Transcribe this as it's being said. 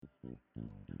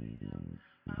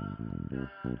All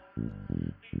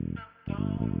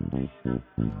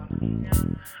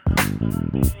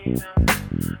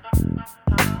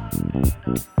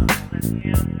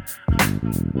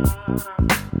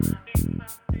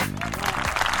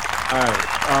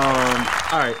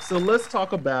right. All right. So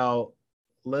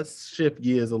let's shift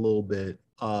gears a little bit.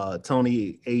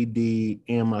 Tony, AD,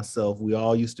 and myself, we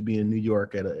all used to be in New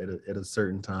York at a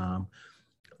certain time.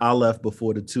 I left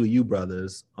before the two of you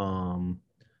brothers.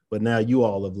 But now you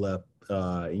all have left.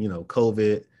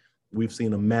 COVID. We've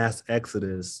seen a mass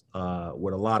exodus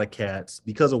with a lot of cats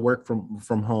because of work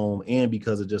from home and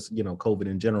because of just COVID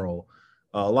in general.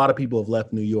 A lot of people have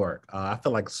left New York. I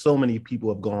feel like so many people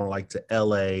have gone like to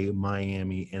LA,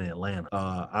 Miami, and Atlanta.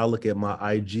 I look at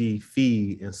my IG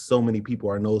feed, and so many people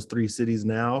are in those three cities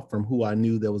now from who I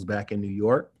knew that was back in New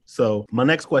York. So my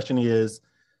next question is,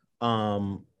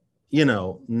 now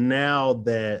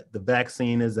that the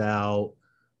vaccine is out,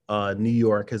 New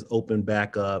York has opened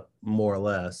back up more or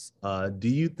less. Do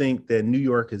you think that New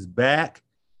York is back,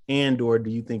 or do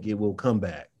you think it will come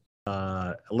back?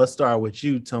 Let's start with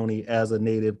you, Tony, as a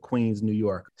native Queens, New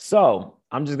York. So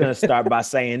I'm just gonna start by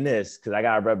saying this because I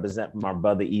gotta represent my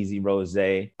brother Easy Rose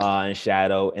and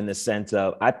Shadow in the sense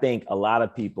of I think a lot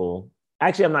of people.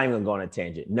 Actually, I'm not even gonna go on a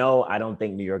tangent. No, I don't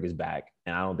think New York is back,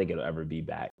 and I don't think it'll ever be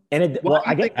back. And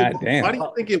why do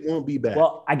you think it won't be back?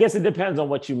 Well, I guess it depends on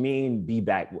what you mean be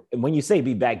back. When you say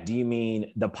be back, do you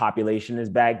mean the population is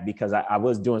back? Because I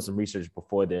was doing some research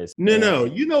before this. No,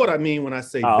 you know what I mean when I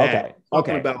say back. Okay. I'm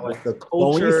talking about like the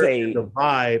culture and the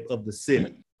vibe of the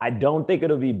city. I don't think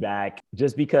it'll be back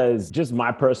just because, just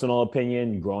my personal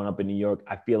opinion, growing up in New York,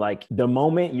 I feel like the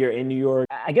moment you're in New York,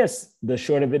 I guess the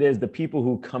short of it is the people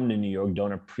who come to New York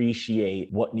don't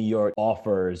appreciate what New York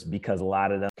offers because a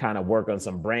lot of them kind of work on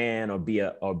some brand or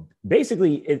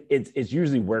basically it's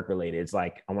usually work related. It's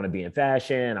like, I want to be in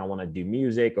fashion, I want to do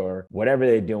music or whatever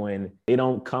they're doing. They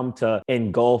don't come to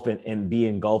engulf and be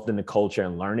engulfed in the culture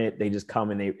and learn it. They just come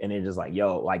and they're just like,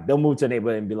 yo, like they'll move to a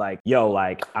neighborhood and be like, yo,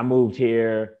 like I moved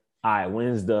here. All right,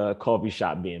 when's the coffee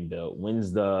shop being built?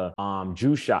 When's the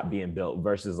juice shop being built?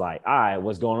 Versus like, all right,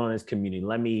 what's going on in this community?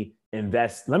 Let me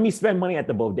invest. Let me spend money at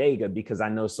the bodega because I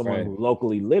know someone who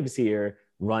locally lives here,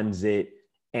 runs it,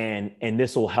 and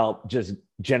this will help just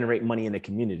generate money in the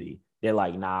community. They're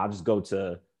like, nah, I'll just go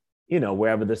to,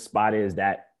 wherever the spot is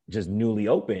that just newly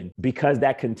opened. Because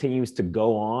that continues to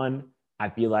go on, I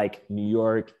feel like New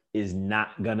York is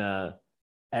not gonna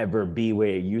ever be where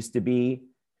it used to be.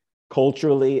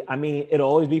 Culturally, I mean, it'll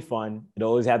always be fun. It'll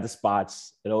always have the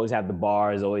spots. It'll always have the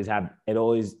bars. It'll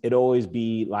always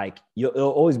be like, it'll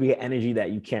always be an energy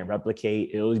that you can't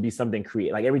replicate. It'll always be something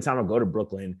creative. Like every time I go to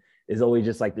Brooklyn, there's always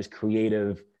just like this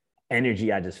creative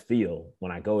energy I just feel when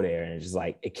I go there. And it's just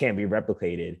like, it can't be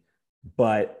replicated.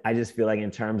 But I just feel like in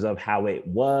terms of how it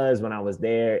was when I was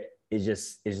there, it's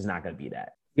just not going to be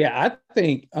that. Yeah, I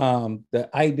think the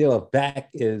idea of back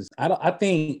is, I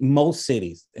think most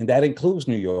cities, and that includes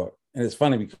New York, and it's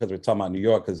funny because we're talking about New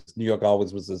York because New York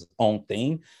always was its own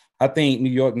thing. I think New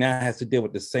York now has to deal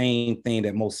with the same thing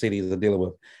that most cities are dealing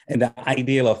with. And the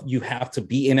idea of you have to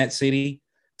be in that city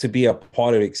to be a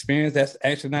part of the experience, that's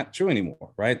actually not true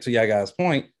anymore, right? To your guys'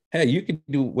 point, hey, you can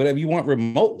do whatever you want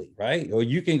remotely, right? Or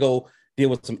you can go deal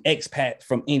with some expats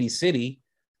from any city,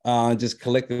 just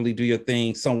collectively do your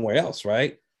thing somewhere else,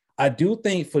 right? I do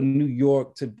think for New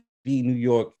York to be New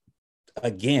York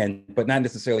again, but not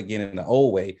necessarily again in the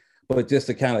old way, but just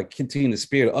to kind of continue the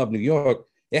spirit of New York,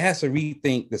 it has to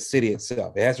rethink the city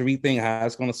itself. It has to rethink how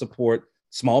it's going to support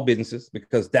small businesses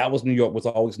because that was New York was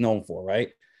always known for,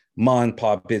 right? Mom and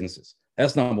pop businesses.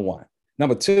 That's number one.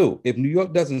 Number two, if New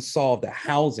York doesn't solve the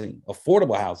housing,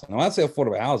 affordable housing, when I say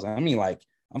affordable housing, I mean like,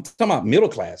 I'm talking about middle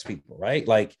class people, right?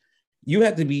 Like you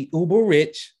have to be uber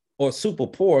rich or super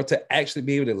poor to actually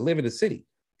be able to live in the city.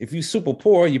 If you're super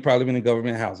poor, you're probably in the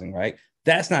government housing, right?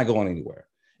 That's not going anywhere.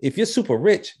 If you're super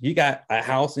rich, you got a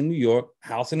house in New York,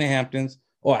 house in the Hamptons,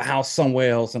 or a house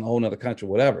somewhere else in a whole other country,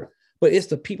 whatever. But it's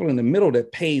the people in the middle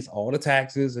that pays all the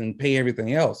taxes and pay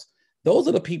everything else. Those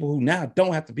are the people who now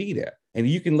don't have to be there. And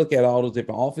you can look at all those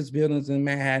different office buildings in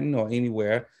Manhattan or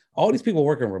anywhere. All these people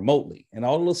working remotely and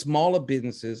all those smaller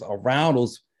businesses around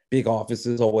those big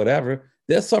offices or whatever,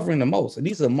 they're suffering the most. And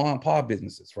these are mom and pop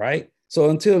businesses, right?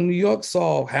 So until New York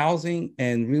saw housing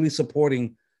and really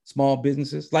supporting small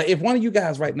businesses, like if one of you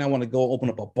guys right now want to go open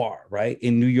up a bar, right,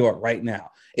 in New York right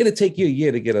now, it'll take you a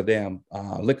year to get a damn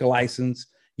liquor license.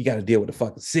 You got to deal with the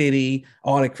fucking city,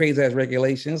 all the crazy ass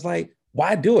regulations. Like,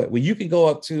 why do it? Well, you can go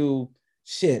up to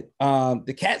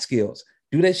the Catskills,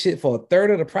 do that shit for a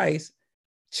third of the price,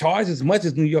 charge as much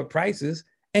as New York prices,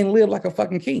 and live like a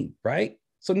fucking king, right?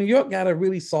 So New York got to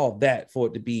really solve that for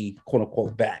it to be quote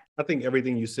unquote back. I think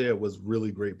everything you said was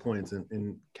really great points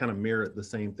and kind of mirrored the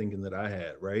same thinking that I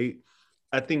had, right?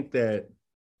 I think that,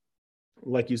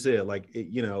 like you said,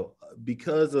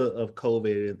 because of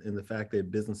COVID and the fact that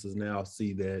businesses now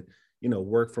see that,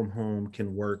 work from home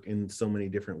can work in so many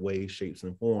different ways, shapes,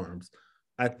 and forms.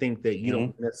 I think that you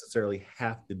don't necessarily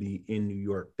have to be in New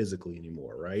York physically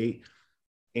anymore, right?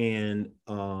 And,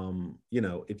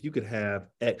 if you could have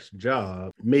X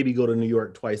job, maybe go to New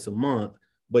York twice a month,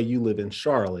 but you live in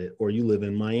Charlotte or you live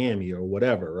in Miami or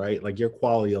whatever, right? Like your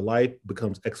quality of life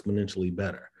becomes exponentially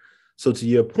better. So to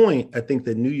your point, I think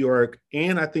that New York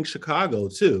and I think Chicago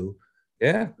too,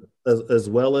 as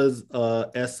well as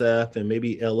SF and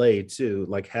maybe LA too,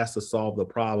 like has to solve the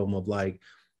problem of like,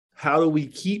 how do we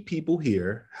keep people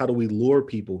here? How do we lure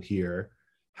people here?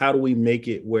 How do we make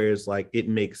it where it's like it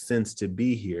makes sense to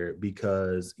be here?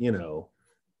 Because,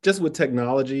 just with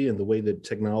technology and the way that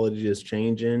technology is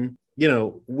changing,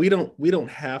 we don't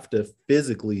have to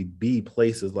physically be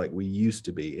places like we used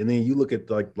to be. And then you look at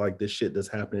like this shit that's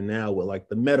happening now with like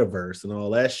the metaverse and all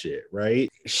that shit, right?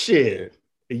 Shit,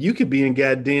 you could be in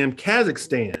goddamn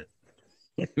Kazakhstan,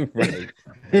 Right.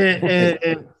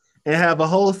 and have a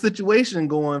whole situation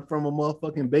going from a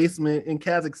motherfucking basement in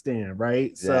Kazakhstan, right?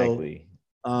 Exactly.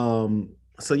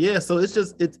 So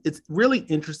it's really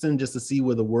interesting just to see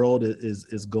where the world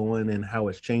is going and how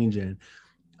it's changing.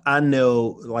 I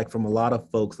know, like, from a lot of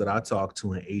folks that I talk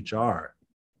to in HR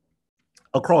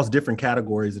across different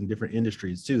categories and different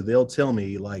industries too, they'll tell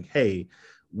me like, hey,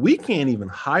 we can't even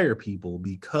hire people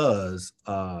because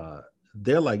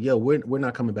they're like, yo, we're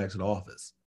not coming back to the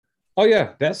office. Oh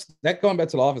yeah, that going back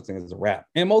to the office thing is a wrap.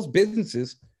 And most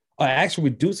businesses are actually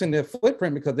reducing their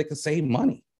footprint because they can save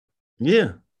money.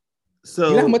 Yeah. So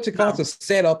you know how much it costs to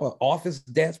set up an office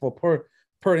desk for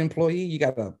per employee? You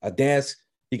got a desk,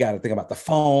 you got to think about the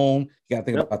phone, you got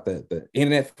to think about the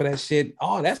internet for that shit.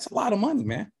 Oh, that's a lot of money,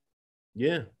 man.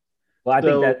 Yeah. Well, I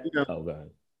think that oh, go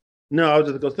ahead. No, I was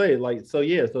just gonna say, like, so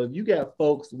if you got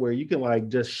folks where you can like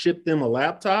just ship them a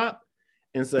laptop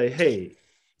and say, hey,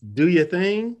 do your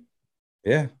thing.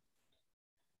 Yeah.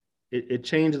 It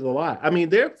changes a lot. I mean,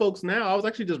 there are folks now, I was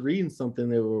actually just reading something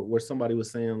where somebody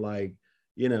was saying like,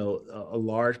 a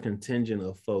large contingent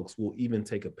of folks will even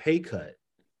take a pay cut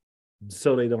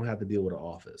so they don't have to deal with an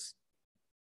office.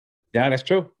 Yeah, that's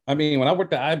true. I mean, when I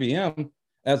worked at IBM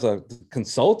as a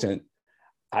consultant,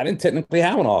 I didn't technically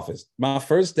have an office. My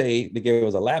first day, they gave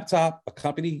us a laptop, a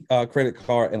company credit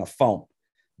card, and a phone.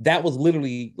 That was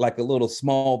literally like a little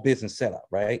small business setup,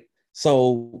 right?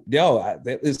 So,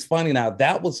 it's funny now.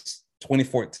 That was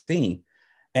 2014.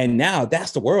 And now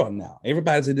that's the world now.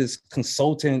 Everybody's in this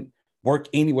consultant, work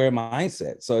anywhere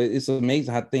mindset. So it's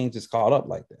amazing how things just caught up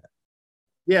like that.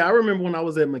 Yeah, I remember when I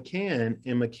was at McCann,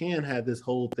 and McCann had this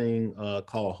whole thing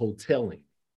called hoteling,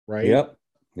 right?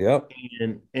 Yep.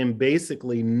 And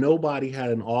basically nobody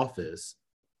had an office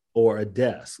or a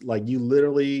desk. Like you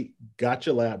literally got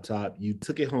your laptop, you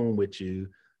took it home with you,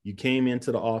 you came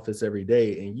into the office every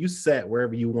day and you sat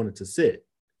wherever you wanted to sit.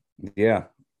 Yeah.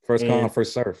 First come,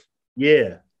 first serve.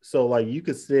 Yeah. So like you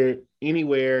could sit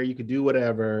anywhere, you could do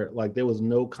whatever. Like there was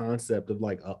no concept of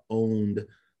like a owned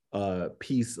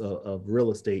piece of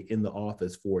real estate in the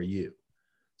office for you.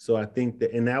 So I think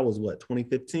that, and that was what,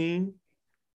 2015?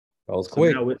 That was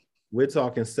quick. So now we're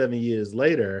talking 7 years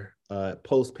later,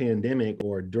 post-pandemic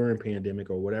or during pandemic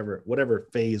or whatever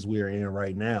phase we're in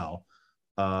right now.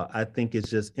 I think it's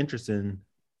just interesting.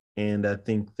 And I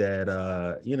think that,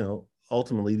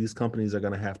 ultimately these companies are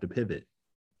going to have to pivot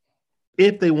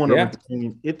if they want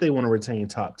to retain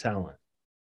top talent.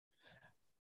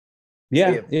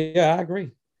 Yeah, I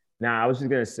agree. Now, I was just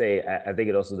going to say, I think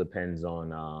it also depends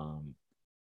on,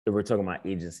 if we're talking about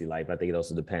agency life, I think it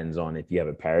also depends on if you have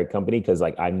a parent company. Because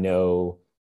like I know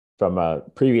from a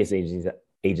previous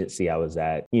agency I was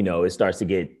at, it starts to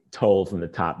get told from the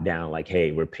top down, like,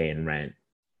 hey, we're paying rent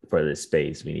for this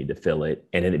space. We need to fill it.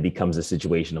 And then it becomes a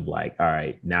situation of like, all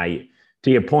right, now to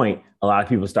your point, a lot of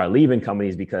people start leaving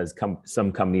companies because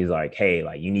some companies are like, hey,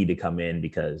 like you need to come in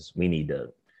because we need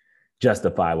to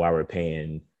justify why we're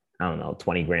paying, I don't know,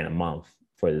 20 grand a month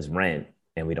for this rent.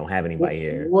 And we don't have anybody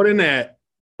here. More than that.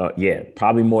 Yeah,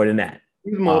 probably more than that.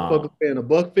 These motherfuckers paying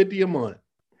 $150 a month.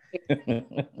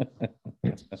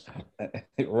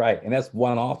 Right. And that's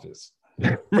one office.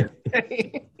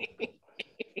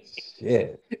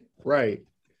 Shit. Right.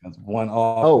 That's one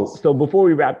office. Oh, so before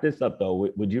we wrap this up though,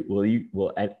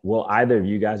 will either of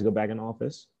you guys go back in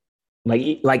office?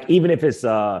 Like even if it's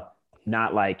not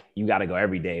like you got to go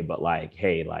every day, but like,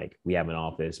 hey, like we have an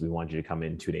office, we want you to come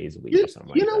in 2 days a week or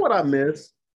something. What I miss?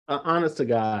 honest to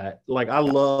God, like I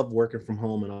love working from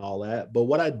home and all that, but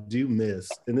what I do miss,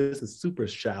 and this is super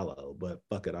shallow, but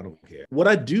fuck it, I don't care. What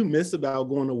I do miss about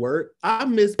going to work, I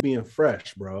miss being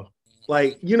fresh, bro.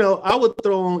 Like, I would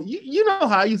throw on, you know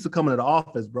how I used to come into the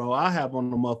office, bro. I have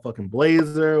on a motherfucking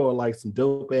blazer or like some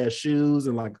dope ass shoes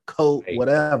and like a coat,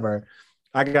 whatever.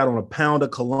 I got on a pound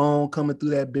of cologne coming through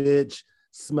that bitch,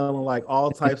 smelling like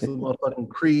all types of motherfucking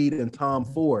Creed and Tom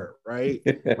Ford, right?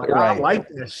 Like, I like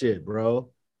that shit, bro.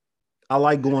 I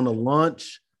like going to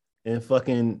lunch and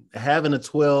fucking having a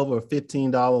 $12 or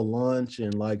 $15 lunch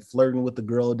and like flirting with the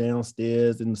girl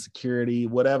downstairs and the security,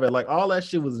 whatever. Like all that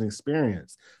shit was an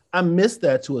experience. I miss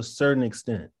that to a certain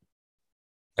extent.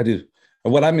 I do.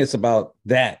 And what I miss about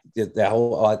that is that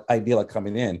whole idea of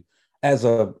coming in as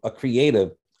a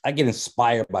creative, I get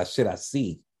inspired by shit I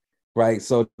see, right?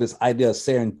 So this idea of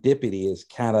serendipity is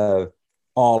kind of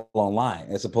all online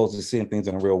as opposed to seeing things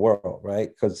in the real world, right?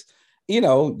 Because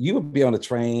you would be on a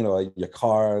train or your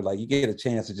car, like you get a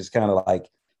chance to just kind of like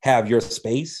have your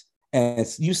space. And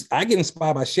I get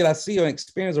inspired by shit I see or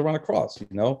experience or run across,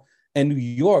 And New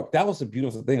York, that was the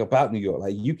beautiful thing about New York.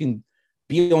 Like you can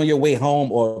be on your way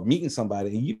home or meeting somebody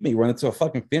and you may run into a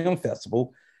fucking film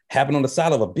festival happen on the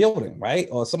side of a building, right?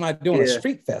 Or somebody doing a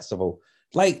street festival,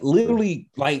 like literally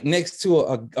like next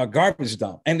to a garbage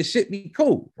dump, and the shit be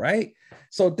cool, right?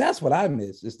 So that's what I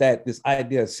miss, is that this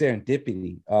idea of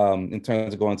serendipity in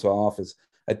terms of going to an office.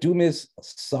 I do miss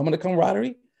some of the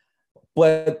camaraderie,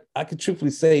 but I could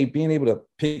truthfully say being able to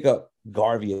pick up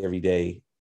Garvey every day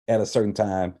at a certain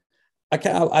time,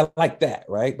 I like that,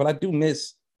 right? But I do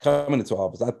miss coming into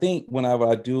office. I think whenever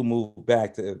I do move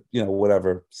back to,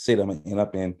 whatever city I'm going to end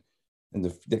up in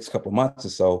the next couple of months or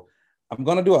so, I'm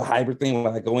going to do a hybrid thing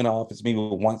when I go in the office maybe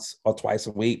once or twice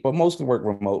a week, but mostly work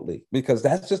remotely because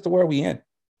that's just the world we in.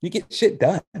 You get shit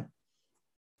done.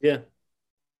 Yeah.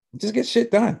 Just get shit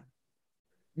done.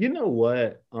 You know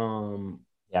what?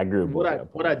 I agree with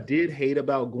what I did hate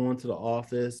about going to the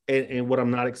office and what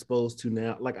I'm not exposed to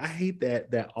now, like I hate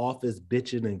that office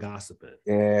bitching and gossiping.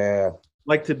 Yeah.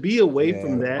 Like to be away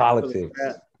from that politics.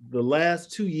 The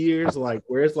last 2 years, like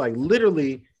where it's like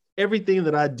literally everything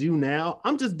that I do now,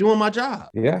 I'm just doing my job.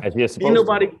 Yeah.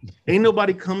 Ain't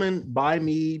nobody coming by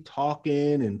me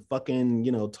talking and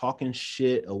fucking, talking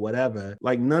shit or whatever.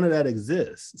 Like none of that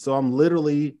exists. So I'm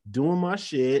literally doing my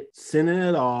shit, sending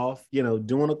it off,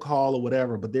 doing a call or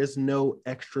whatever, but there's no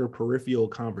extra peripheral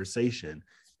conversation.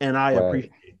 And I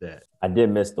appreciate that. I did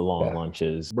miss the long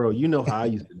lunches. Bro, you know how I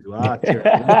used to do. I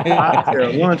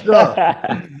tear lunch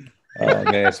up. Oh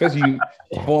man, especially you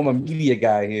former media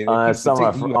guy here. On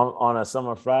a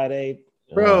summer Friday.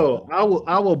 Bro,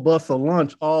 I will bust a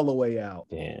lunch all the way out.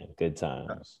 Damn, good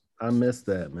times. I miss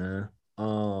that, man.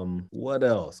 What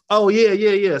else? Oh,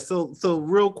 yeah. So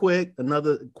real quick,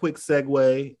 another quick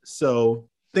segue. So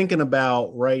thinking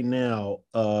about right now,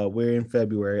 we're in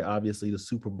February. Obviously, the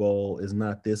Super Bowl is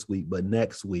not this week, but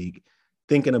next week.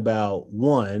 Thinking about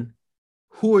one,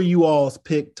 who are you all's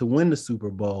pick to win the Super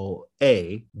Bowl?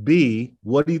 A. B.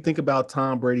 What do you think about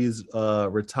Tom Brady's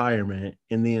retirement?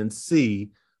 And then C.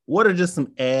 What are just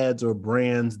some ads or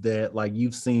brands that like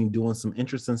you've seen doing some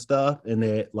interesting stuff and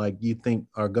that like you think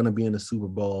are going to be in the Super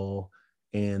Bowl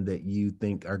and that you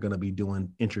think are going to be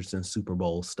doing interesting Super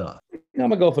Bowl stuff? I'm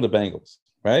gonna go for the Bengals,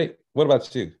 right? What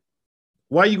about you?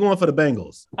 Why are you going for the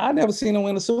Bengals? I never seen them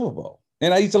win the Super Bowl,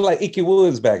 and I used to like Ickey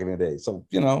Woods back in the day. So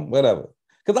whatever.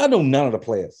 Because I know none of the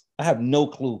players. I have no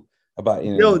clue about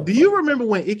any. Yo, do you remember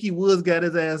when Ickey Woods got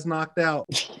his ass knocked out?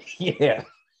 Yeah.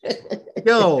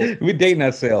 Yo, we're dating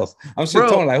ourselves. I'm sure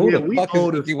Tony like, who the fuck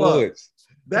is Ickey Woods?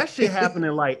 That shit happened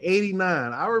in like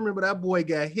 89. I remember that boy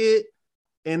got hit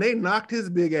and they knocked his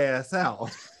big ass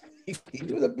out. He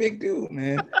was a big dude,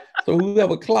 man. So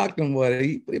whoever clocked him,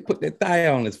 he put that thigh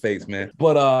on his face, man.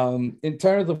 But in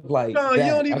terms of like, no,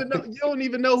 you don't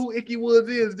even know who Ickey Woods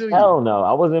is, do you? Hell no,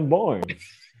 I wasn't born.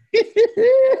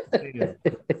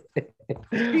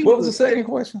 What was the second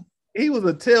question? He was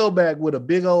a tailback with a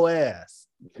big old ass.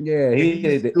 Yeah, he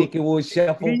did the Ickey Woods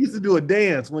shuffle. He used to do a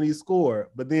dance when he scored,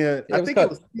 but then I think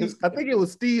it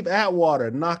was Steve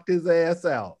Atwater knocked his ass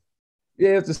out.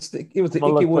 Yeah, it was the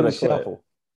Ickey Woods shuffle.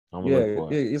 Yeah,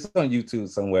 it's on YouTube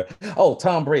somewhere. Oh,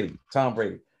 Tom Brady.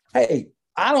 Hey,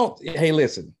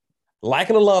 listen, like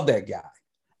it or love that guy.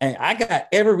 And I got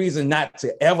every reason not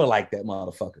to ever like that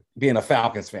motherfucker, being a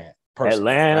Falcons fan.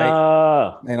 Atlanta.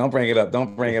 Right? Man, don't bring it up,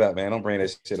 man. Don't bring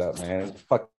that shit up, man.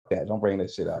 Fuck that. Don't bring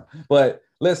that shit up. But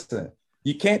listen,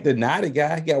 you can't deny the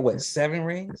guy. He got 7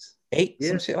 rings? 8?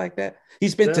 Some shit like that.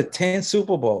 He's been to 10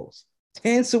 Super Bowls.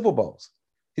 10 Super Bowls.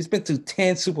 He's been to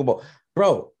 10 Super Bowls.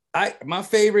 Bro, my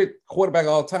favorite quarterback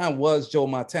of all time was Joe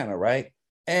Montana, right?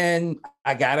 And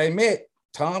I gotta admit,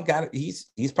 Tom got it.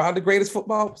 He's probably the greatest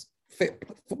football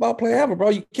player ever, bro.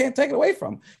 You can't take it away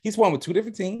from him. He's won with 2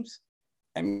 different teams.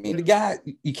 I mean, the guy,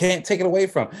 you can't take it away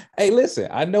from him. Hey, listen,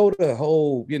 I know the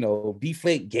whole,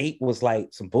 deflate gate was like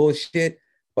some bullshit,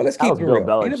 but let's keep it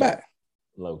real. Anybody,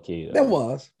 low key. That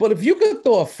was. But if you could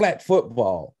throw a flat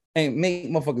football and make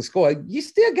motherfuckers score, you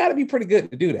still got to be pretty good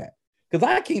to do that. Because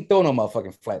I can't throw no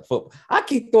motherfucking flat football. I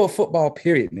can't throw a football,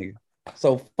 period, nigga.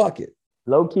 So fuck it.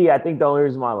 Low key, I think the only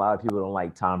reason why a lot of people don't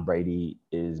like Tom Brady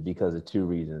is because of 2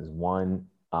 reasons. One,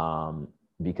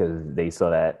 because they saw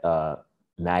that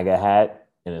MAGA hat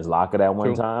in his locker that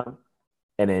one time,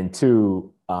 and then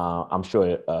 2, I'm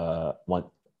sure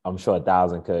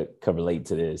 1,000 could relate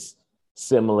to this.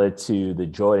 Similar to the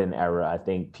Jordan era, I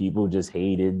think people just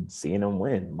hated seeing him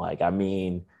win. Like, I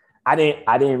mean, I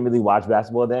didn't really watch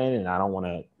basketball then, and I don't want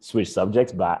to switch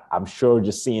subjects, but I'm sure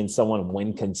just seeing someone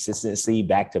win consistency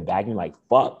back to back, you're like,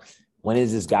 fuck, when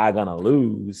is this guy gonna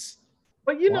lose?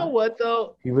 But you know what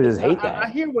though? People just hate that. I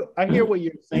hear what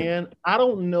you're saying. I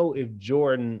don't know if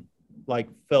Jordan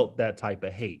felt that type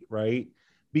of hate, right?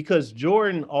 Because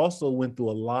Jordan also went through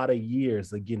a lot of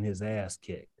years of getting his ass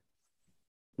kicked.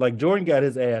 Like, Jordan got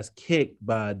his ass kicked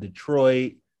by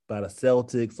Detroit, by the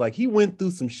Celtics. Like, he went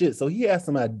through some shit. So he had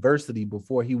some adversity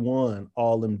before he won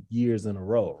all them years in a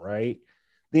row, right?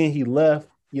 Then he left,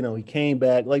 he came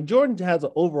back. Like, Jordan has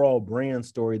an overall brand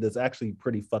story that's actually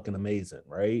pretty fucking amazing,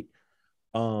 right?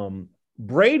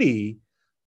 Brady,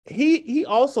 he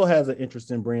also has an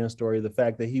interesting brand story. The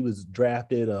fact that he was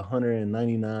drafted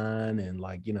 199 and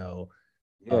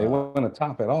he wasn't a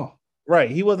top at all.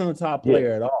 Right. He wasn't a top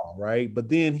player at all. Right. But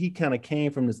then he kind of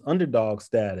came from this underdog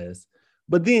status,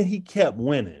 but then he kept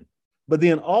winning. But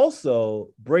then also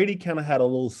Brady kind of had a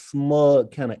little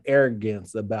smug kind of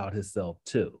arrogance about himself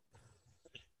too,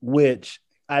 which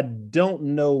I don't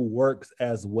know works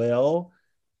as well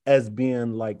as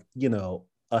being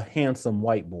a handsome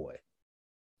white boy.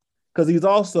 Because he's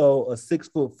also a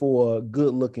 6'4",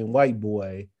 good-looking white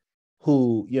boy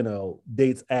who,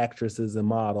 dates actresses and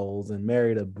models and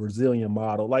married a Brazilian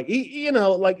model. Like,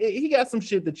 he got some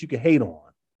shit that you can hate on,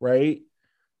 right?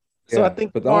 Yeah, so I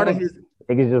think part of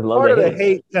the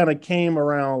hate kind of came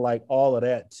around like all of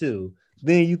that too.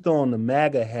 Then you throw on the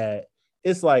MAGA hat,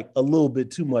 it's like a little bit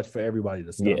too much for everybody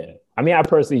to stop. Yeah, I mean, I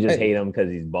personally just hate him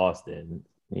because he's Boston.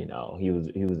 He was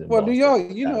in well, Boston. New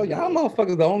York, y'all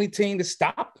motherfuckers the only team to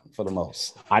stop for the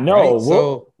most. I know.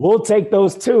 Right? We'll take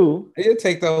those 2. You'll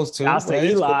take those 2. I'll say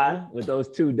Eli with those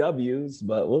 2 W's,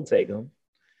 but we'll take them.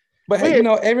 But hey,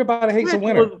 everybody hates a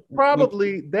winner.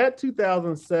 Probably that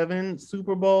 2007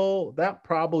 Super Bowl, that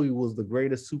probably was the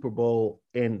greatest Super Bowl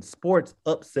in sports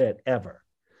upset ever.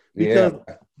 Because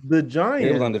the Giants,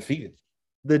 they was undefeated.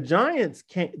 The Giants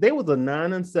they was a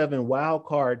 9-7 wild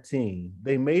card team.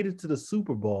 They made it to the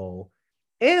Super Bowl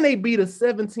and they beat a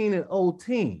 17-0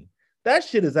 team. That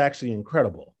shit is actually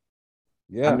incredible.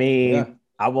 Yeah. I mean,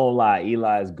 I won't lie,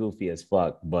 Eli is goofy as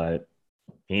fuck, but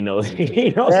he knows how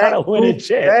to win a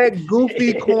chip. That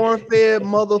goofy corn-fed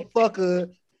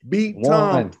motherfucker beat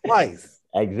Tom twice.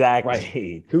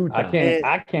 Exactly. Right. 2 times.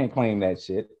 I can't claim that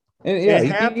shit. And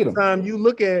half the time you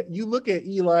look at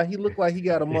Eli, he looked like he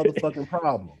got a motherfucking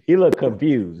problem. He looked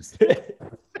confused.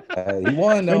 He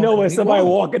won though. You know when somebody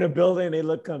walk in a building, they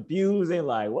look confused and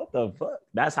like, what the fuck?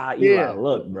 That's how Eli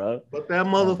looked, bro. But that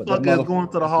motherfucker is going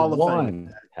to the Hall of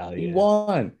Fame. Hell yeah. He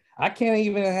won. I can't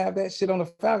even have that shit on the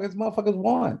Falcons. Motherfuckers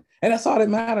won. And that's all that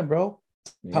mattered, bro.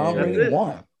 Tom Brady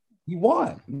won. He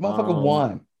won. Motherfucker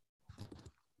won.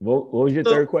 What was your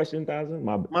third question, Thousand?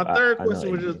 My third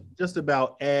question was just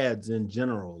about ads in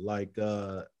general. Like,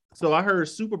 so I heard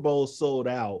Super Bowl sold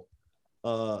out.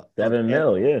 7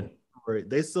 mil, yeah.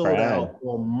 They sold out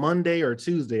on Monday or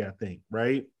Tuesday, I think,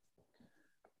 right?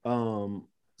 So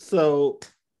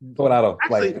sold out of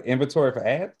like inventory for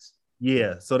ads.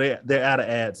 Yeah, so they're out of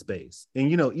ad space,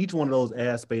 and each one of those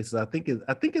ad spaces, I think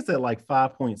it's at like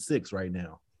 5.6 right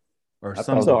now, or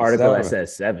something. I saw an article that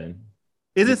says 7.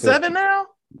 Is it 7 now?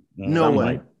 No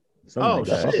way. I saw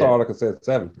an article said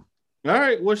 7. All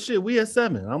right, well, shit, we at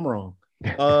 7. I'm wrong.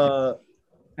 So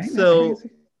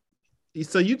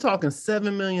you talking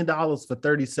 $7 million for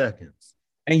 30 seconds,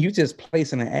 and you just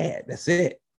placing an ad. That's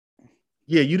it.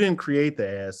 Yeah, you didn't create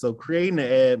the ad, so creating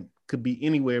the ad could be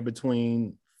anywhere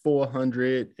between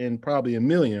 400 and probably $1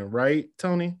 million, right,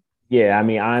 Tony? Yeah, I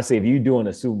mean, honestly, if you're doing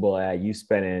a Super Bowl ad, you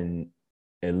spending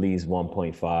at least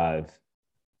 1.5.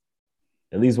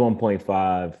 At least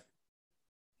 1.5,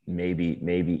 maybe,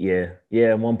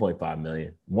 1.5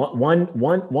 million.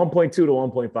 1.2 to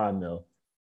 1.5 mil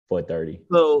for 30.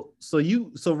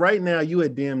 So right now you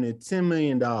at damn near $10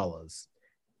 million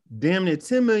damn near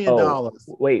 $10 million. Oh,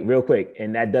 wait, real quick.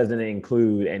 And that doesn't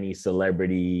include any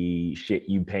celebrity shit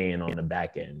you paying on the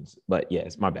back ends. But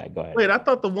yes, my bad. Go ahead. Wait, I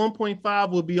thought the 1.5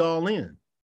 would be all in.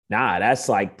 Nah, that's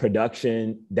like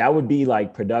production. That would be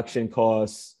like production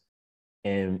costs.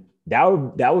 And that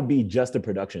would be just the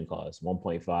production cost,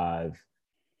 1.5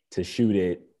 to shoot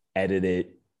it, edit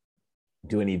it,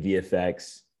 do any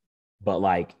VFX. But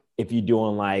like if you're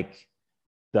doing like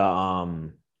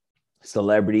the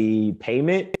celebrity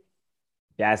payment,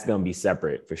 that's gonna be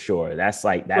separate for sure. That's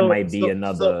like that might be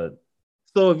another.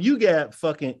 So if you got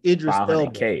fucking Idris Elba,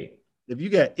 $500K. if you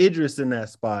got Idris in that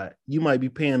spot, you might be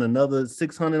paying another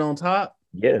 600 on top.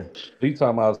 Yeah. You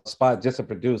talking about a spot just to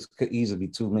produce could easily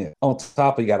be $2 million. On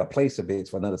top of you got to place a bitch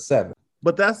for another $7.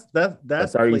 But that's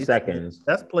 30 seconds.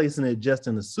 That's placing it just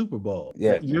in the Super Bowl.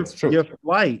 Yeah, that's true. Your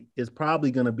flight is probably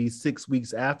going to be 6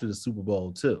 weeks after the Super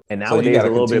Bowl too. And nowadays a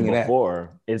little bit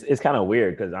before. It's kind of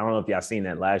weird because I don't know if y'all seen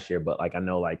that last year, but like I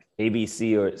know like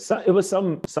ABC or it was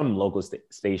some local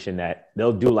station that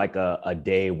they'll do like a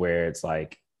day where it's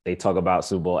like they talk about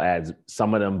Super Bowl ads,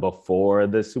 some of them before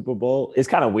the Super Bowl. It's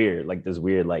kind of weird, like this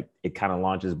weird, like it kind of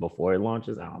launches before it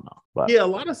launches. I don't know. But yeah, a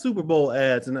lot of Super Bowl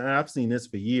ads, and I've seen this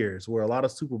for years, where a lot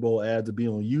of Super Bowl ads will be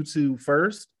on YouTube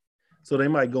first. So they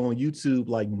might go on YouTube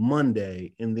like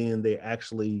Monday, and then they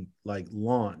actually like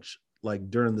launch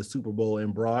like during the Super Bowl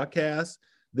and broadcast.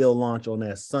 They'll launch on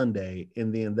that Sunday,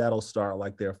 and then that'll start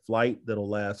like their flight that'll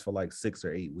last for like 6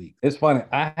 or 8 weeks. It's funny.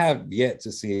 I have yet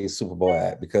to see a Super Bowl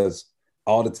ad because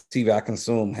all the TV I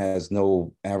consume has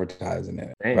no advertising in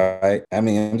it. Dang. Right? I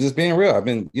mean, I'm just being real. I've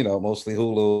been, mostly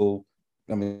Hulu.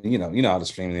 I mean, you know how the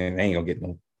streaming ain't gonna get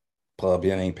no pub.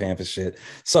 You ain't paying for shit.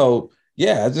 So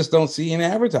yeah, I just don't see any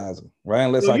advertising, right?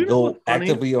 Unless I go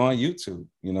actively on YouTube,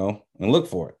 and look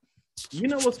for it. You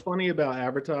know what's funny about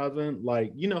advertising?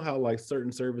 Like, you know how like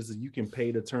certain services you can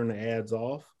pay to turn the ads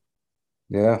off?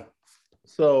 Yeah.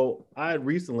 So I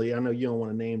recently, I know you don't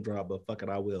want to name drop, but fuck it,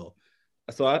 I will.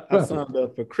 So I signed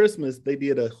up for Christmas. They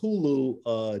did a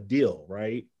Hulu deal,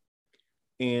 right?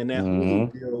 And that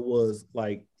Hulu deal was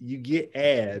like you get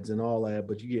ads and all that,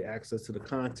 but you get access to the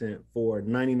content for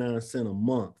 99 cents a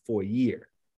month for a year.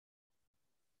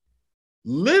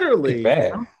 Literally,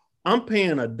 I'm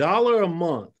paying $1 a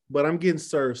month, but I'm getting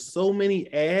served so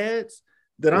many ads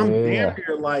that I'm damn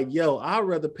near like, yo, I'd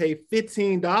rather pay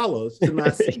 $15 to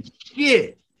not see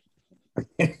shit.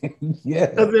 Yeah,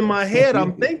 because in my head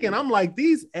I'm thinking, I'm like,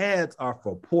 these ads are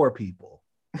for poor people.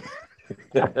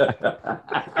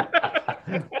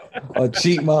 Or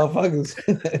cheap motherfuckers.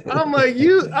 I'm like,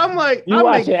 you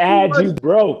watch an ad, you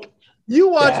broke.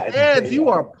 You watch ads, you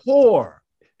are poor.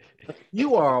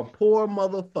 You are a poor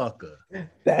motherfucker.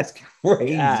 That's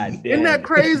crazy. Isn't that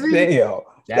crazy? Damn.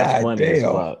 That's funny as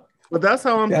fuck. But that's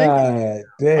how I'm thinking.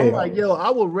 Damn. I'm like, yo, I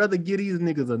would rather get these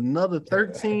niggas another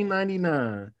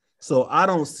 $13.99 so I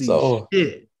don't see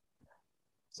shit.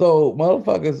 So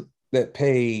motherfuckers that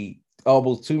pay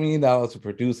almost $2 million to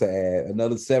produce an ad,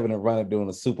 another $7 to run it during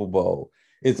the Super Bowl,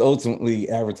 it's ultimately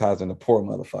advertising the poor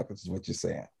motherfuckers, is what you're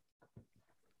saying.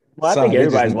 Well, I think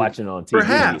everybody's watching on TV.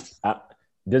 Perhaps.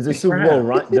 Does the Super Bowl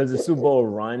run? Does the Super Bowl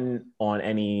run on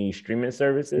any streaming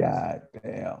services? God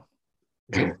damn.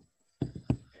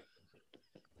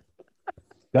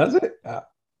 Does it?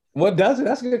 What does it?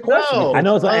 That's a good question. No. I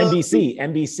know it's on NBC.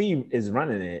 NBC is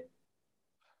running it,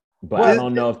 but I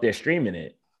don't know if they're streaming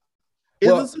it.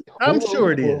 I'm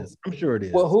sure it is. I'm sure it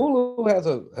is. Well,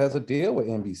 Hulu has a deal with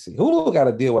NBC. Hulu got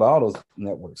a deal with all those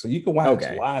networks, so you can watch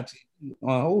it on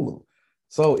Hulu.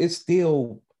 So it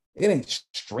ain't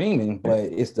streaming, but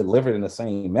it's delivered in the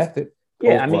same method.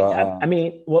 Yeah,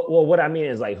 what I mean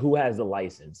is like, who has the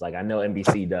license? Like, I know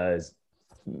NBC does.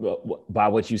 By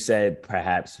what you said,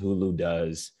 perhaps Hulu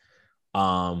does.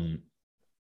 But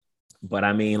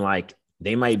I mean, like,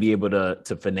 they might be able to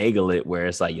finagle it where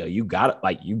it's like, yo, you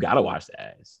gotta watch the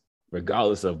ads,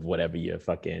 regardless of whatever your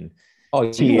fucking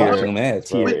tier is.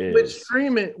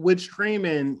 With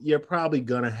streaming, you're probably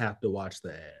gonna have to watch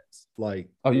the ads. Like,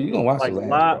 you're gonna watch the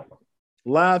ads.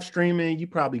 Live streaming, you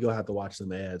probably gonna have to watch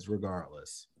some ads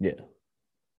regardless. Yeah.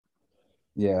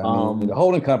 Yeah, I mean, the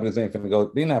holding companies ain't finna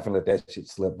go. They're not finna let that shit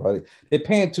slip, bro. They're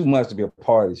paying too much to be a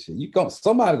part of this shit.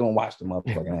 Somebody gonna watch the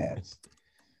motherfucking ads.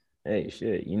 Hey,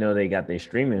 shit. They got their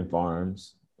streaming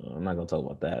farms. I'm not gonna talk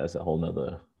about that. That's a whole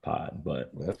nother pod.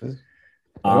 But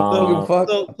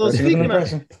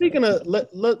speaking of,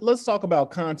 let's talk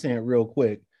about content real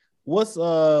quick. What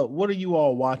are you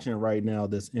all watching right now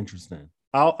that's interesting?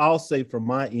 I'll say from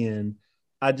my end,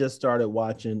 I just started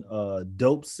watching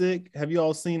Dopesick. Have you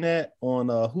all seen that on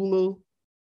Hulu?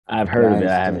 I've heard of it.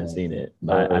 I haven't seen it,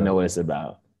 but I know what it's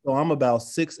about. So I'm about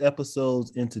 6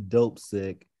 episodes into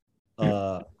Dopesick.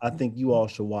 I think you all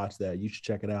should watch that. You should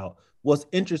check it out. What's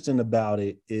interesting about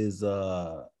it is,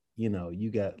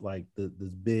 you got like this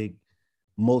big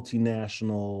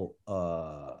multinational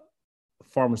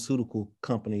pharmaceutical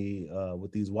company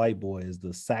with these white boys, the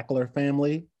Sackler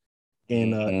family.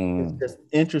 And it's just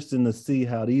interesting to see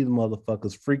how these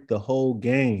motherfuckers freaked the whole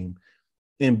game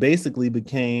and basically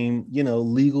became,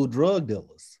 legal drug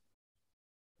dealers.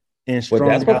 And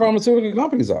that's what pharmaceutical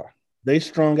companies are. They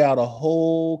strung out a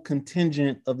whole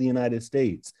contingent of the United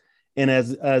States. And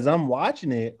as I'm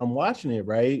watching it,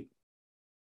 right?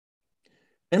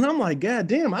 And I'm like, God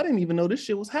damn, I didn't even know this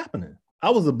shit was happening. I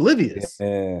was oblivious.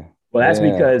 Yeah. Well, that's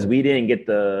because we didn't get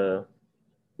the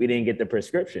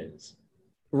prescriptions.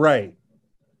 Right.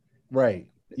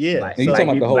 Yeah. Like, so, you talking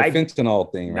about the whole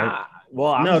fentanyl thing, right? Nah.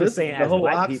 Well, I'm just saying as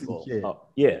black people. Shit.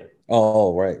 Yeah.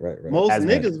 Oh, right. Most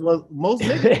niggas,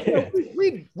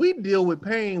 we deal with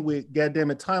pain with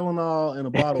goddamn it Tylenol and a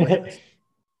bottle of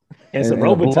and some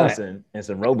Robitussin and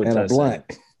some Robitussin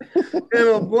and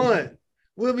a blunt.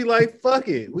 We'll be like, fuck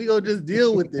it. We gonna just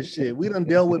deal with this shit. We done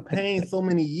dealt with pain so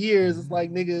many years. It's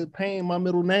like, nigga, pain my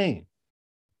middle name.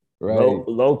 Right.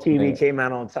 Low TV came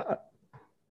out on top.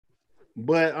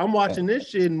 But I'm watching this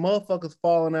shit and motherfuckers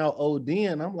falling out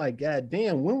ODing. I'm like, God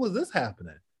damn, when was this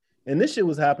happening? And this shit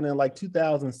was happening like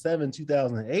 2007,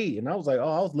 2008. And I was like,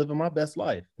 oh, I was living my best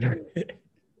life.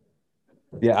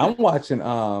 Yeah, I'm watching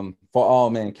For All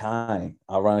Mankind,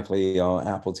 ironically, on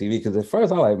Apple TV. Because at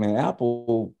first I was like, man,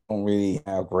 Apple don't really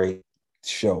have great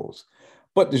shows.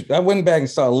 But I went back and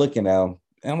started looking at them.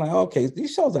 And I'm like, okay,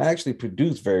 these shows are actually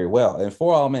produced very well. And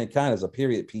For All Mankind is a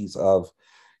period piece of,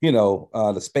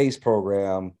 the space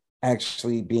program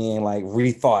actually being like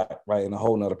rethought, right, in a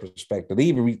whole nother perspective. They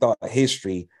even rethought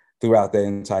history throughout the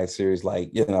entire series.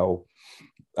 Like, Ted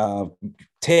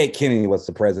Kennedy was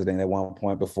the president at one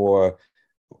point before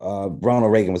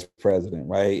Ronald Reagan was president,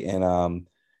 right? And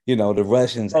the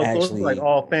Russians actually, so it's like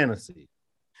all fantasy.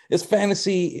 It's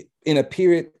fantasy in a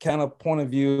period kind of point of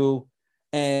view,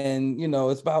 and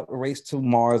it's about a race to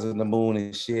Mars and the moon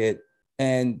and shit.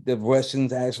 And the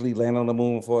Russians actually land on the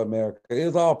moon for America. It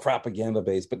was all propaganda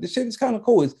based, but the shit is kind of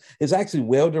cool. It's actually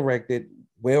well directed,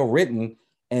 well written,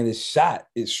 and it's shot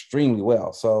extremely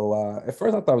well. So at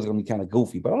first I thought it was gonna be kind of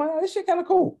goofy, but I'm like, this shit kind of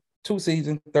cool. 2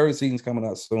 seasons, third season's coming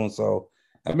out soon. So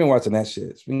I've been watching that shit.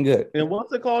 It's been good. And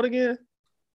what's it called again?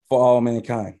 For All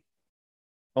Mankind.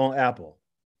 On Apple.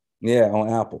 Yeah, on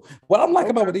Apple. What I'm like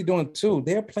about what they're doing too,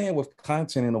 they're playing with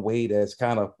content in a way that's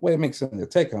kind of, it makes sense in a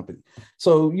tech company.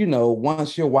 So,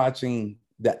 once you're watching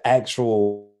the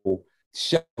actual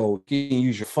show, you can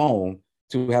use your phone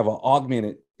to have an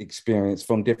augmented experience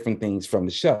from different things from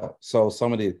the show. So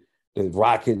some of the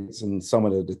rockets and some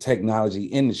of the technology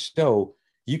in the show,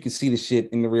 you can see the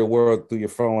shit in the real world through your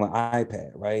phone or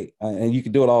iPad, right? And you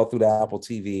can do it all through the Apple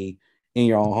TV in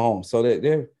your own home. So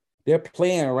they're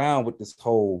playing around with this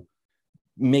whole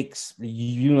mixed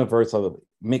universe of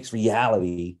mixed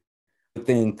reality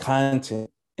within content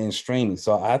and streaming.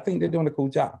 So I think they're doing a cool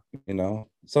job,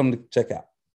 something to check out.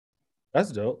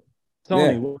 That's dope.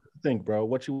 Tony, what do you think, bro?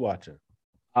 What you watching?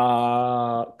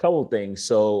 Couple things.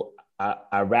 So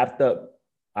I wrapped up,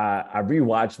 I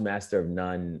rewatched Master of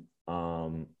None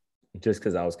just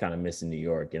because I was kind of missing New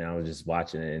York, and I was just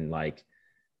watching it, and like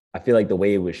I feel like the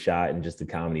way it was shot and just the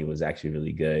comedy was actually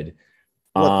really good.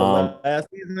 What, the last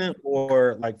season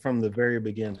or like from the very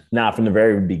beginning? Nah, from the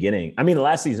very beginning. I mean, the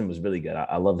last season was really good.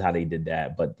 I loved how they did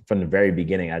that. But from the very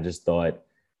beginning, I just thought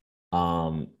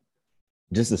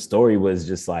just the story was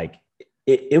just like,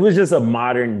 it was just a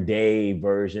modern day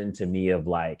version to me of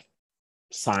like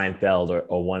Seinfeld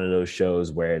or one of those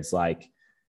shows where it's like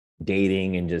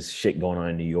dating and just shit going on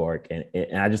in New York. And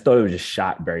I just thought it was just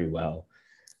shot very well.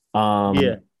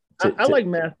 Yeah. I like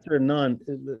Master of None,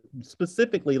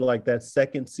 specifically like that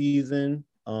second season.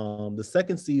 The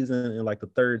second season and like the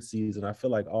third season, I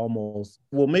feel like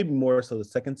maybe more so the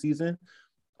second season.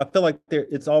 I feel like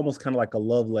it's almost kind of like a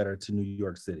love letter to New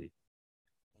York City.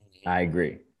 I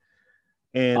agree.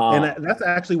 And that's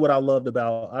actually what I loved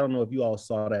about, I don't know if you all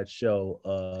saw that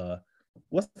show.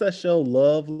 What's that show?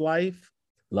 Love Life?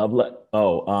 I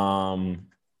know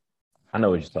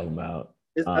what you're talking about.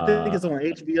 I think it's on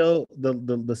HBO.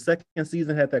 The second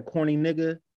season had that corny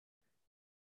nigga.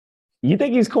 You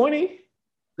think he's corny?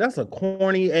 That's a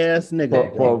corny ass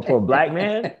nigga. For a black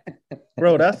man?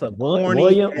 Bro, that's a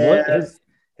corny ass.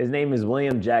 His name is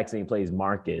William Jackson. He plays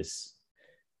Marcus.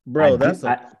 Bro, that's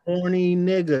a corny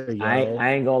nigga, yo.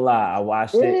 I ain't gonna lie. I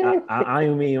watched it. I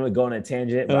don't mean to go on a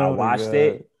tangent, but I watched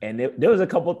it, and there was a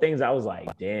couple things I was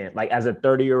like, damn. Like as a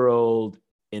 30-year-old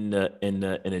in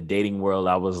the dating world,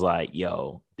 I was like,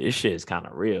 yo, this shit is kind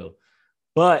of real.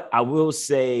 But I will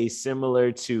say,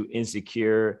 similar to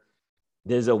Insecure,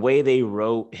 there's a way they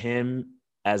wrote him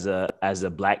as a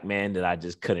black man that I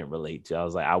just couldn't relate to. I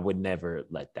was like, I would never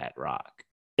let that rock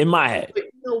in my head. But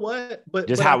you know what?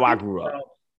 Just how I grew up.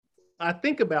 I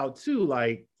think about too,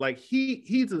 like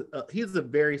he's a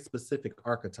very specific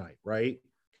archetype, right?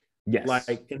 Yes.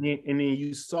 Like, and then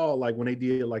you saw like when they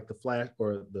did like the flash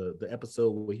or the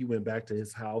episode where he went back to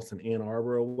his house in Ann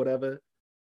Arbor or whatever.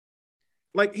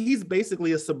 Like he's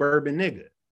basically a suburban nigga,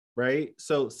 right?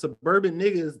 So suburban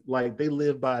niggas, like they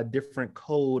live by a different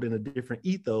code and a different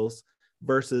ethos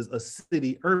versus a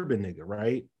city urban nigga,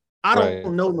 right? I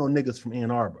don't know no niggas from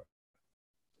Ann Arbor.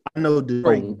 I know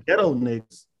Detroit ghetto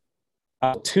niggas.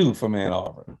 Two from Ann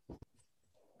Arbor.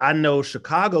 I know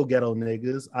Chicago ghetto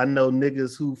niggas. I know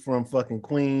niggas who from fucking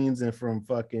Queens and from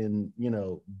fucking,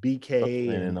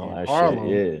 BK and all that Harlem.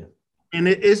 Shit, yeah. And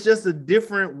it's just a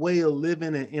different way of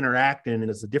living and interacting, and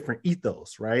it's a different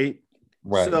ethos, right?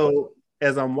 Right. So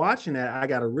as I'm watching that, I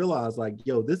got to realize, like,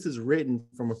 yo, this is written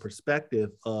from a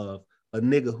perspective of a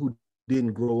nigga who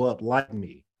didn't grow up like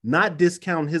me. Not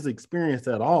discount his experience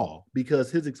at all,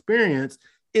 because his experience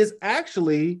is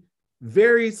actually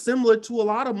very similar to a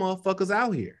lot of motherfuckers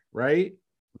out here, right?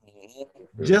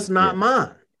 Just not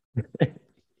mine.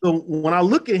 So when I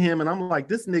look at him and I'm like,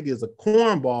 this nigga is a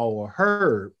cornball or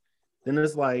Herb, then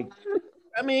it's like,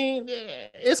 I mean,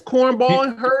 it's cornball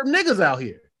and Herb niggas out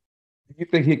here. You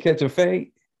think he'd catch a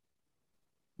fade?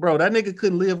 Bro, that nigga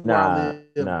couldn't live where I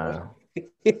live. Nah.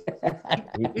 He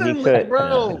couldn't.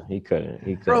 Bro,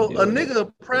 a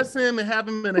nigga press him and have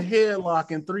him in a headlock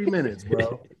in 3 minutes,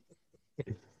 bro.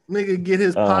 Nigga get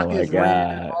his pockets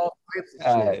ran, all types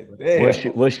of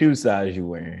shit. What shoe size you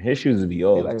wearing? His shoes would be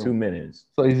old, like 2 minutes.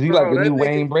 So is he like the new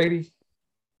Wayne Brady?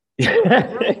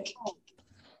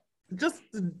 just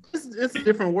it's a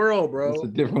different world, bro. It's a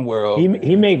different world.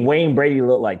 He make Wayne Brady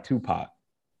look like Tupac.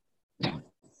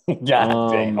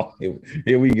 Damn.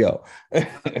 Here we go.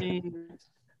 And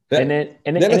then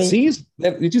Aziz,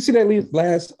 did you see that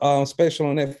last special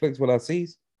on Netflix with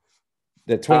Aziz?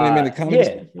 The 20-minute comedy.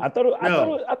 Yeah, I thought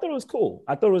it was cool.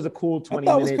 I thought it was a cool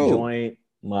 20-minute joint.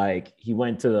 Like he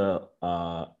went to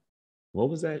the what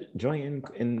was that joint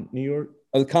in New York?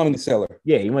 The Comedy Cellar.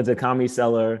 Yeah, he went to the Comedy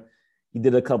Cellar. He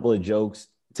did a couple of jokes.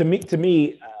 To me,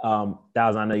 that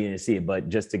was, I know you didn't see it, but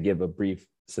just to give a brief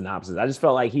synopsis, I just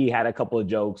felt like he had a couple of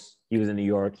jokes. He was in New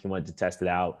York. He wanted to test it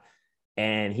out.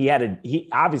 And he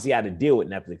obviously had to deal with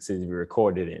Netflix since we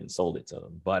recorded it and sold it to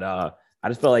them. But I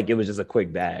just felt like it was just a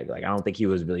quick bag. Like, I don't think he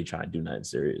was really trying to do nothing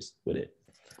serious with it.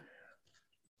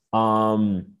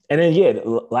 And then,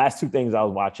 the last two things I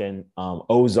was watching,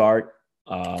 Ozark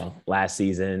last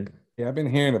season. Yeah, I've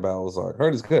been hearing about Ozark.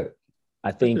 Heard it's good.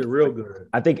 I think it's real good.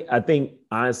 I think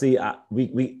honestly,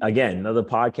 we again, another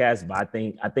podcast, but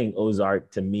I think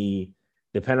Ozark, to me,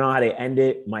 depending on how they end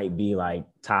it, might be like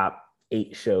top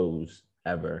 8 shows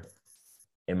ever,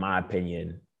 in my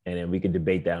opinion. And then we could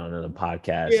debate that on another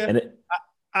podcast. Yeah. And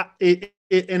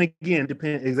and again,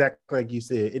 depend exactly like you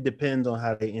said. It depends on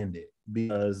how they end it,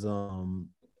 because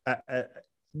I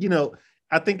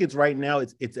think it's right now.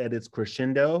 It's at its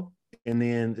crescendo, and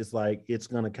then it's like it's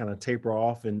gonna kind of taper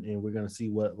off, and we're gonna see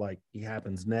what like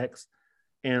happens next.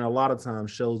 And a lot of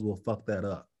times, shows will fuck that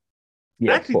up.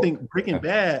 Yeah, I actually think Breaking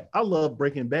Bad. I love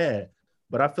Breaking Bad,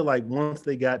 but I feel like once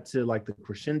they got to like the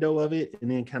crescendo of it,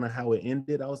 and then kind of how it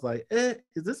ended, I was like, is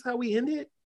this how we end it?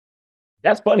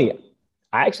 That's funny.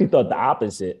 I actually thought the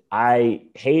opposite. I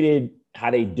hated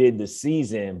how they did the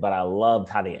season, but I loved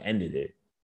how they ended it.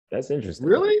 That's interesting.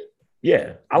 Really?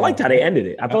 Yeah. I liked how they ended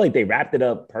it. I felt like they wrapped it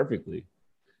up perfectly.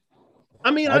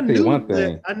 I mean, I knew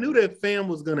that fam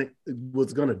was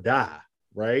gonna die,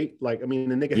 right? Like, I mean,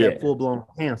 the nigga had full-blown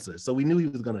cancer, so we knew he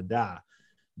was gonna die.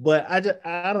 But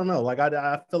I don't know. Like,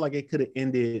 I feel like it could have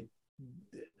ended.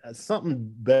 Something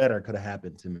better could have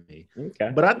happened to me.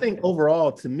 Okay. But I think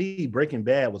overall, to me, Breaking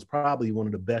Bad was probably one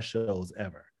of the best shows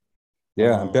ever.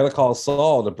 Yeah, and Better Call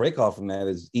Saul, the break off from that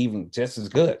is even just as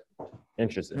good.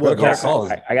 Interesting. Well,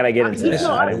 I gotta get into that.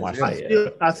 I didn't watch that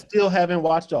yet. I still haven't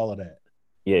watched all of that.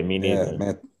 Yeah, me neither. Yeah,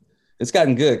 man. It's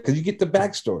gotten good because you get the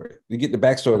backstory. You get the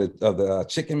backstory of the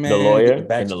chicken man, the lawyer,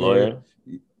 and the lawyer.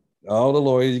 All the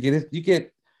lawyers.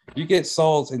 You get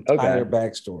Saul's entire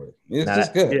backstory. It's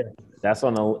just good. Yeah. That's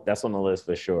on the list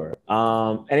for sure.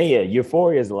 And then,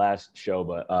 Euphoria is the last show,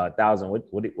 but 1,000.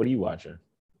 What are you watching?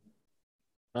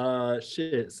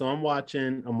 Shit. So I'm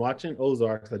watching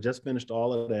Ozark. I just finished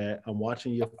all of that. I'm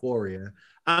watching Euphoria.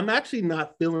 I'm actually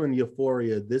not feeling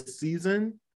Euphoria this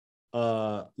season,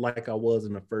 like I was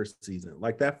in the first season.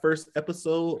 Like that first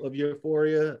episode of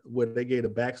Euphoria, where they gave a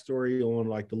backstory on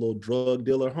like the little drug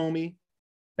dealer homie.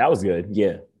 That was good.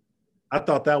 Yeah. I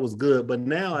thought that was good, but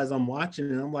now as I'm watching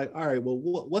it, I'm like, all right, well,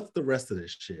 what's the rest of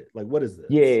this shit? Like, what is this?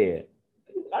 Yeah.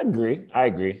 I agree.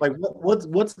 Like,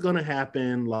 what's gonna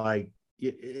happen? Like,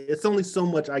 it's only so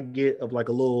much I get of like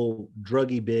a little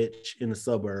druggy bitch in the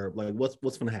suburb. Like,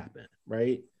 what's gonna happen,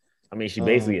 right? I mean, she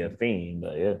basically a fiend,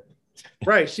 but yeah.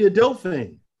 Right, she a dope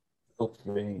fiend. Dope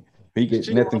fiend. He gets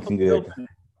nothing from good.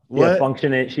 What?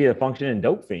 She a functioning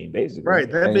dope fiend, basically. Right,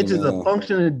 that bitch is a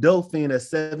functioning dope fiend at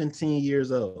 17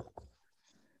 years old.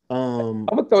 I'm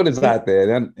gonna throw this out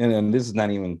there, and this is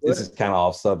not even. This is kind of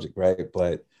off subject, right?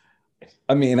 But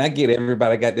I mean, I get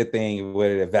everybody got their thing,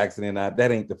 whether they're vaccinated or not.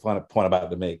 That ain't the fun point I'm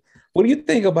about to make. What do you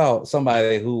think about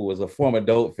somebody who was a former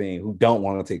dope fiend who don't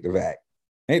want to take the vac?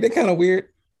 Ain't that kind of weird?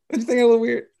 Don't you think it's a little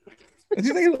weird? Don't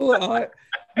you think it's a little odd?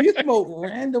 You smoke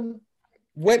random,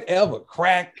 whatever,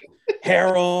 crack,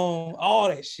 heroin, all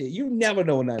that shit. You never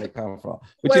know where nothing coming from,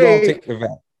 but you don't take the vac.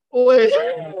 Wait.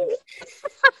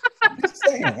 I'm just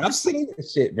saying, I've seen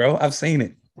this shit, bro. I've seen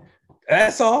it.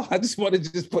 That's all. I just wanted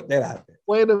to just put that out there.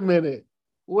 Wait a minute.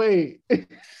 Wait a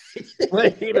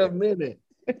minute.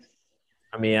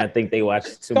 I mean, I think they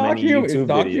watched too many YouTube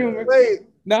videos. Wait,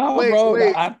 bro.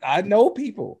 Wait. I know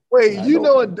people. Wait, you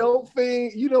know a dope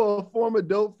fiend? You know a former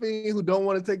dope fiend who don't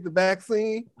want to take the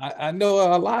vaccine? I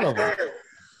know a lot of them.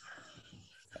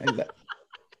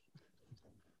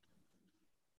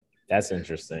 That's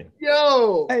interesting.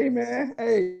 Yo. Hey, man.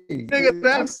 Hey. Nigga,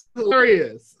 that's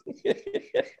hilarious.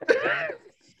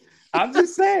 I'm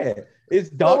just saying. It's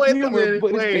dark humor,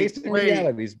 but it's based in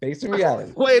reality. It's based in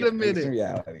reality. Wait a minute.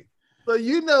 Reality. So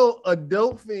you know a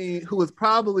dope fiend who has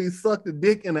probably sucked a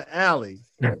dick in an alley.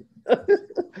 Ass.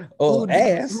 Oh,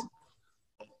 they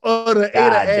ate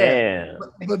an ass.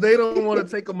 But they don't want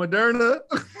to take a Moderna.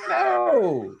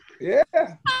 No. Yeah.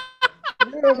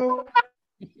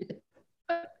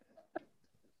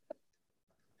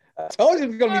 I told you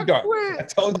it's gonna be dark. I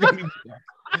told you it's gonna be dark.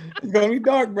 It's gonna be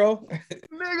dark, bro.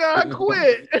 Nigga, I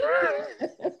quit.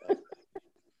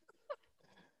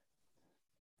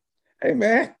 Hey,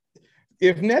 man.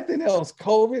 If nothing else,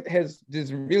 COVID has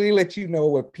just really let you know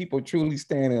where people truly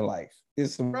stand in life.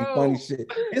 It's some funny shit.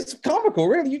 It's comical,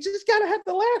 really. You just gotta have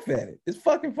to laugh at it. It's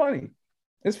fucking funny.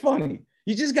 It's funny.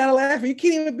 You just gotta laugh. You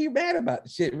can't even be mad about the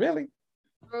shit, really.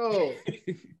 Bro,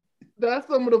 that's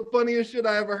some of the funniest shit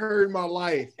I ever heard in my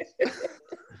life.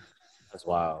 That's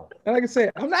wild. And like I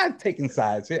said, I'm not taking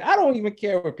sides here. I don't even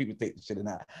care where people take the shit or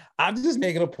not. I'm just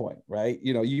making a point, right?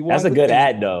 You know, you want. That's a good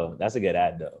ad, though. That's a good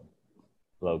ad, though.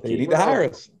 Low key. They need to hire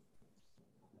us.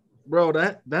 Bro,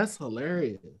 that's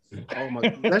hilarious. Oh my,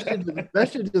 that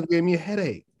shit just gave me a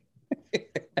headache.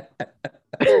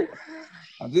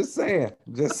 I'm just saying,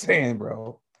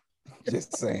 bro.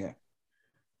 Just saying.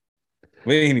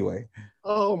 But anyway.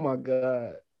 Oh my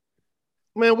God.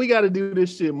 Man, we got to do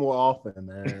this shit more often,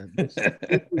 man. This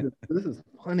is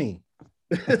funny.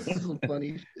 This is some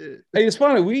funny shit. Hey, it's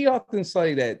funny. We often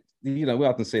say that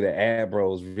ad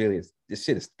bros really this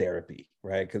shit is therapy,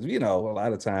 right? Because a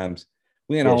lot of times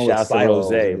we in all shouts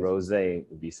to Rose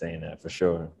would be saying that for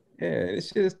sure. Yeah, this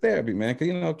shit is therapy, man.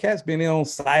 Because cats been in on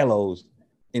silos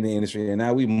in the industry, and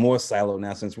now we more siloed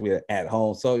now since we're at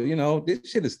home. So this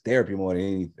shit is therapy more than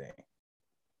anything.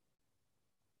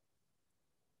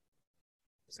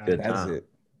 It's good. That's time. it.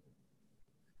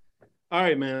 All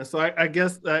right, man. So I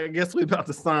guess we're about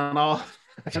to sign off.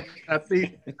 I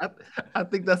think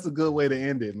that's a good way to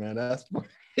end it, man.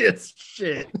 It's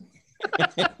shit.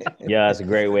 Yeah, that's a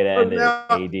great way to end it.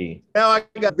 AD. Now I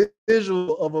got the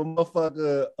visual of a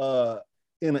motherfucker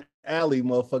in an alley,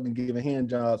 motherfucking giving hand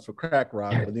jobs for crack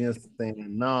rock, but then saying,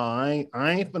 "Nah, I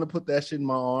ain't finna put that shit in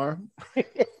my arm."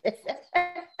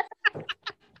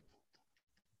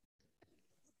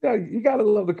 Yeah, you gotta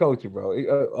love the culture, bro. It,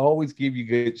 always give you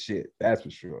good shit. That's for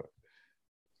sure.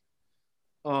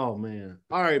 Oh man!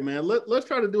 All right, man. Let's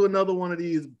try to do another one of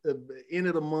these end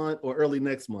of the month or early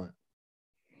next month.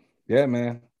 Yeah,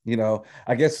 man.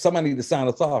 I guess somebody need to sign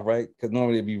us off, right? Because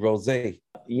normally it'd be Rose.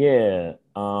 Yeah.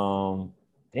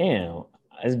 Damn.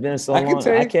 It's been so long. I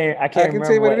can't remember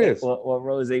tell you what it is. What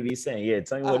Rose be saying. Yeah,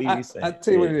 tell me what he be saying. I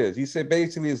tell you what it is. He said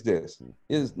basically it's this.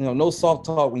 Is no soft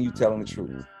talk when you telling the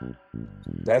truth.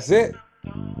 That's it.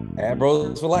 Ad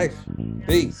Bros for life.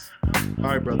 Peace. All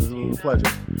right, brothers. It was a pleasure.